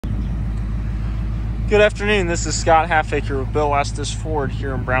Good afternoon, this is Scott Halfacre with Bill Estes Ford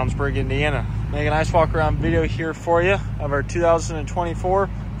here in Brownsburg, Indiana. Make a nice walk around video here for you of our 2024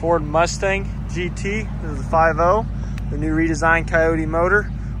 Ford Mustang GT. This is the 5.0, the new redesigned Coyote motor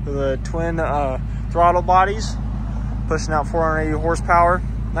with a twin throttle bodies, pushing out 480 horsepower.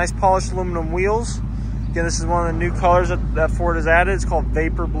 Nice polished aluminum wheels. Again, this is one of the new colors that Ford has added. It's called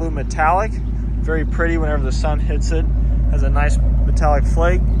Vapor Blue Metallic. Very pretty whenever the sun hits it. Has a nice metallic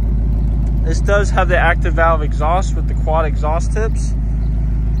flake. This does have the active valve exhaust with the quad exhaust tips.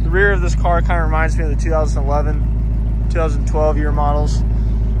 The rear of this car kind of reminds me of the 2011, 2012 year models.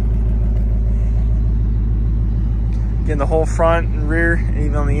 Again, the whole front and rear, and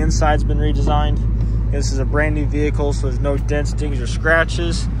even on the inside, has been redesigned. This is a brand new vehicle, so there's no dents, dings, or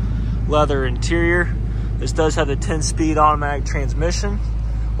scratches. Leather interior. This does have the 10-speed automatic transmission,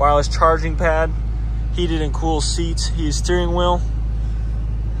 wireless charging pad, heated and cooled seats, heated steering wheel.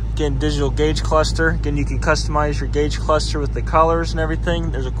 Again, digital gauge cluster. Again, you can customize your gauge cluster with the colors and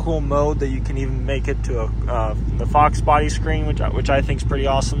everything. There's a cool mode that you can even make it to the Fox body screen, which I think is pretty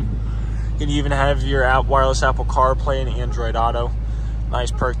awesome. You can even have your wireless Apple CarPlay and Android Auto. Nice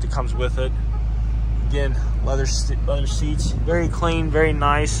perk that comes with it. Again, leather seats, very clean, very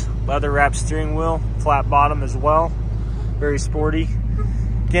nice. Leather wrapped steering wheel, flat bottom as well. Very sporty.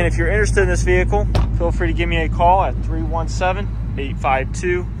 Again, if you're interested in this vehicle, feel free to give me a call at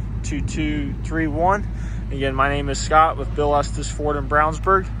 317-852-2231. Again, my name is Scott with Bill Estes Ford in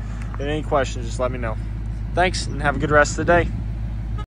Brownsburg. If you have any questions, just let me know. Thanks, and have a good rest of the day.